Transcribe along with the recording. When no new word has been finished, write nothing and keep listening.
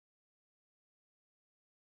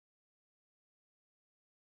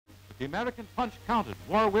The American punch counted.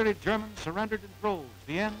 War-wearied Germans surrendered in droves.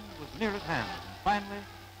 The end was near at hand. And finally,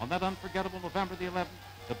 on that unforgettable November the 11th,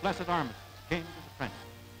 the blessed Armistice came to the French.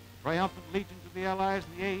 The triumphant legions of the Allies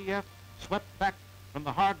and the AEF swept back from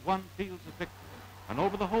the hard-won fields of victory. And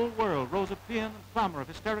over the whole world rose a paean and clamor of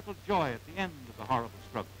hysterical joy at the end of the horrible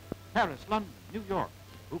struggle. Paris, London, New York.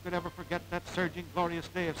 Who could ever forget that surging, glorious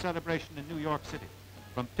day of celebration in New York City?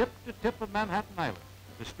 From tip to tip of Manhattan Island,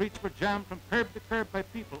 the streets were jammed from curb to curb by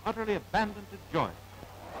people utterly abandoned to joy.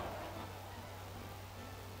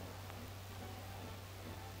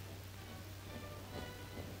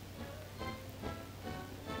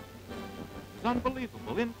 It was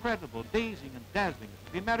unbelievable, incredible, dazing and dazzling.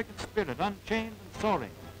 The American spirit, unchained and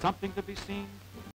soaring, something to be seen,